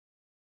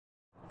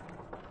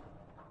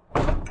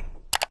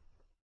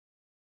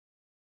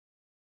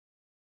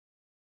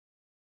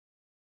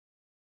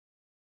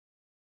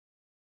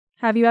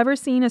Have you ever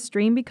seen a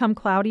stream become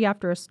cloudy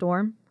after a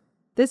storm?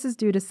 This is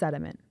due to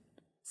sediment.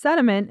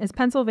 Sediment is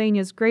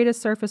Pennsylvania's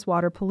greatest surface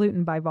water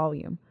pollutant by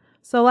volume.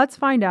 So let's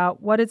find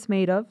out what it's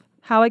made of,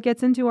 how it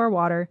gets into our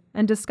water,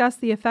 and discuss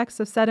the effects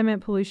of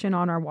sediment pollution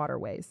on our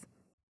waterways.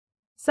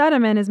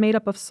 Sediment is made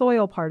up of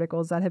soil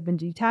particles that have been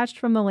detached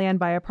from the land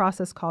by a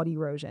process called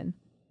erosion.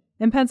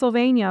 In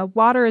Pennsylvania,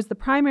 water is the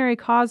primary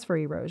cause for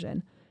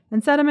erosion,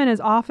 and sediment is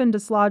often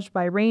dislodged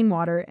by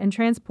rainwater and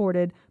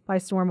transported by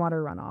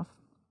stormwater runoff.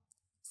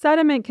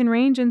 Sediment can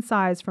range in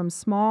size from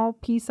small,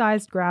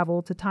 pea-sized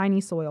gravel to tiny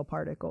soil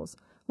particles,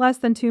 less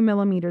than 2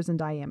 millimeters in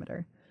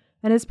diameter,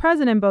 and is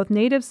present in both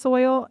native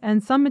soil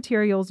and some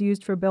materials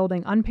used for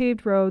building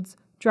unpaved roads,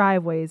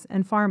 driveways,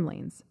 and farm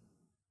lanes.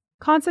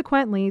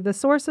 Consequently, the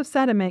source of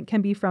sediment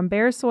can be from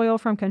bare soil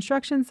from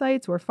construction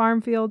sites or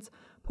farm fields,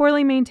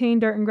 poorly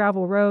maintained dirt and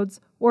gravel roads,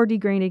 or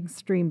degrading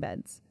stream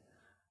beds.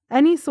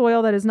 Any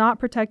soil that is not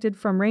protected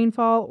from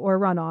rainfall or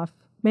runoff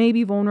may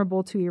be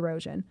vulnerable to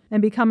erosion and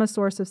become a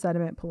source of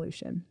sediment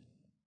pollution.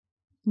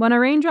 When a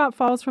raindrop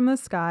falls from the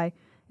sky,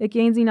 it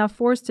gains enough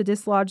force to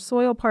dislodge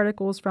soil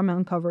particles from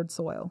uncovered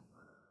soil.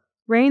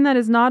 Rain that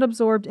is not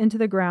absorbed into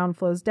the ground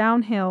flows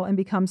downhill and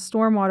becomes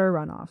stormwater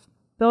runoff,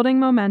 building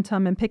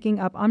momentum and picking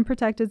up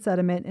unprotected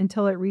sediment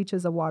until it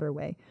reaches a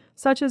waterway,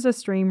 such as a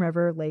stream,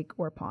 river, lake,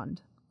 or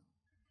pond.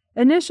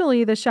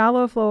 Initially, the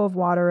shallow flow of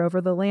water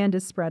over the land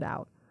is spread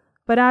out.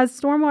 But as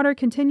stormwater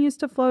continues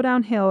to flow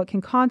downhill, it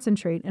can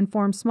concentrate and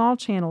form small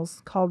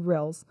channels called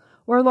rills,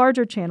 or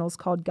larger channels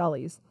called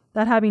gullies,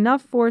 that have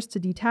enough force to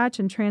detach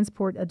and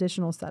transport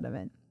additional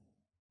sediment.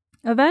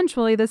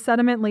 Eventually, the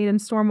sediment-laden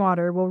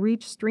stormwater will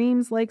reach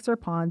streams, lakes, or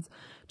ponds,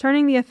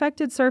 turning the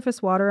affected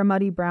surface water a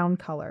muddy brown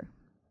color.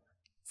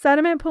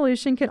 Sediment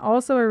pollution can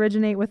also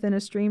originate within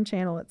a stream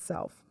channel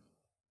itself.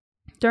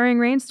 During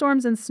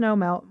rainstorms and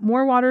snowmelt,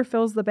 more water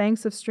fills the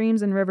banks of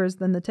streams and rivers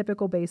than the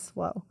typical base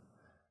flow.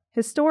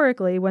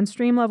 Historically, when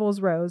stream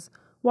levels rose,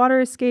 water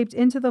escaped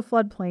into the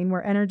floodplain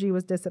where energy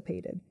was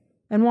dissipated,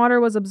 and water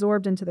was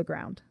absorbed into the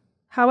ground.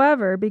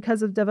 However,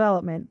 because of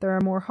development, there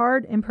are more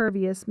hard,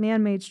 impervious,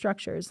 man-made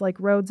structures like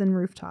roads and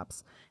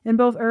rooftops in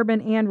both urban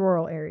and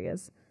rural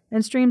areas,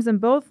 and streams in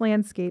both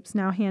landscapes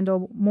now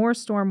handle more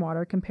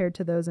stormwater compared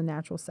to those in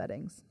natural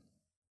settings.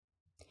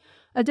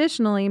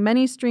 Additionally,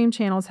 many stream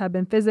channels have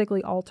been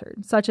physically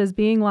altered, such as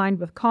being lined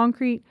with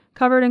concrete,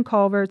 covered in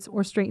culverts,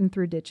 or straightened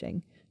through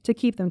ditching, to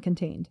keep them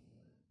contained.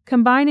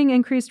 Combining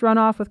increased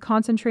runoff with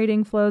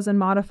concentrating flows and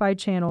modified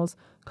channels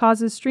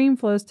causes stream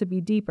flows to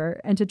be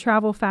deeper and to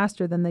travel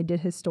faster than they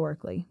did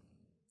historically.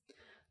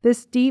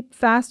 This deep,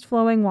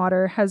 fast-flowing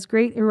water has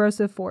great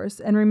erosive force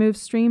and removes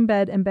stream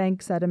bed and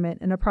bank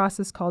sediment in a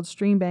process called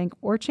stream bank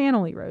or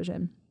channel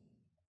erosion.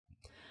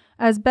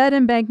 As bed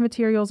and bank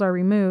materials are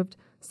removed,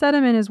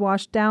 sediment is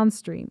washed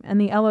downstream and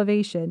the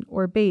elevation,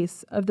 or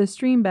base, of the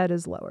stream bed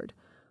is lowered,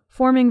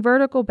 forming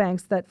vertical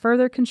banks that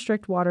further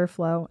constrict water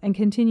flow and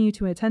continue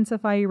to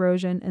intensify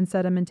erosion and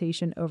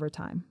sedimentation over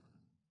time.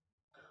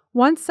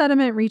 Once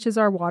sediment reaches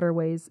our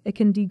waterways, it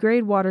can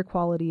degrade water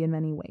quality in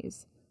many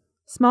ways.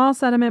 Small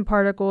sediment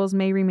particles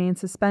may remain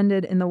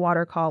suspended in the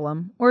water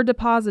column or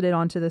deposited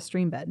onto the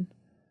streambed.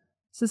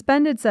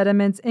 Suspended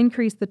sediments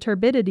increase the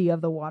turbidity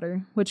of the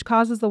water, which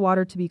causes the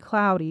water to be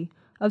cloudy,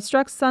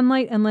 obstructs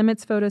sunlight and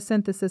limits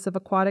photosynthesis of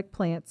aquatic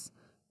plants,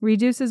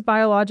 reduces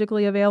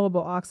biologically available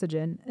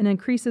oxygen, and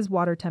increases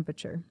water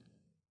temperature.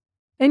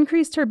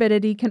 Increased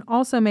turbidity can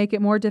also make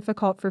it more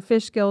difficult for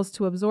fish gills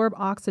to absorb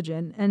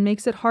oxygen and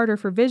makes it harder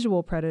for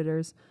visual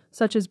predators,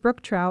 such as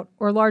brook trout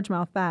or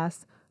largemouth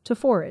bass, to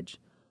forage.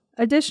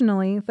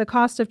 Additionally, the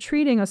cost of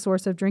treating a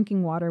source of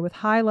drinking water with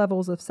high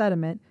levels of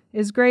sediment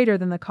is greater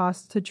than the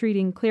cost to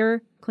treating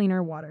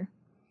cleaner water.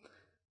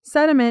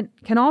 Sediment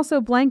can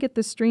also blanket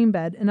the stream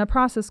bed in a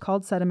process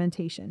called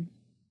sedimentation.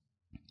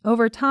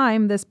 Over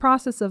time, this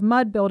process of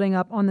mud building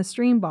up on the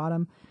stream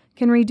bottom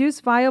can reduce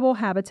viable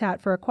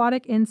habitat for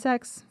aquatic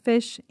insects,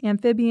 fish,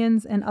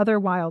 amphibians, and other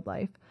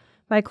wildlife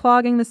by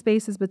clogging the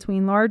spaces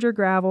between larger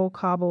gravel,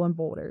 cobble, and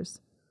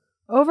boulders.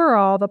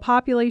 Overall, the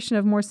population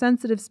of more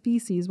sensitive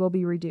species will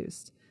be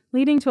reduced,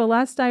 leading to a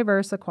less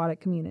diverse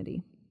aquatic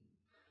community.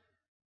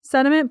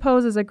 Sediment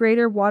poses a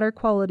greater water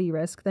quality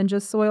risk than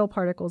just soil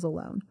particles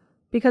alone,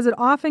 because it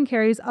often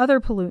carries other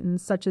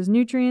pollutants such as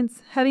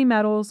nutrients, heavy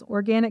metals,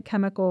 organic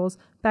chemicals,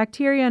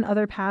 bacteria, and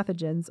other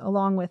pathogens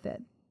along with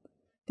it.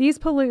 These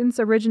pollutants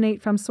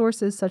originate from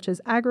sources such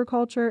as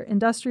agriculture,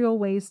 industrial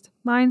waste,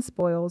 mine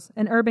spoils,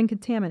 and urban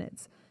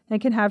contaminants,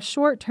 and can have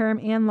short-term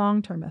and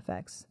long-term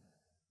effects.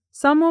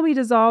 Some will be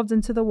dissolved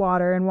into the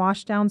water and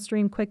washed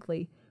downstream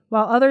quickly,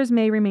 while others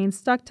may remain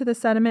stuck to the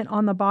sediment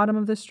on the bottom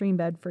of the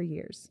streambed for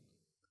years.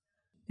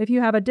 If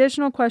you have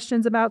additional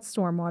questions about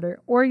stormwater,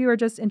 or you are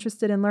just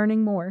interested in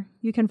learning more,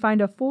 you can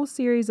find a full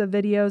series of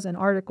videos and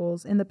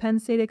articles in the Penn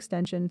State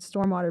Extension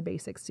Stormwater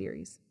Basics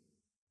series.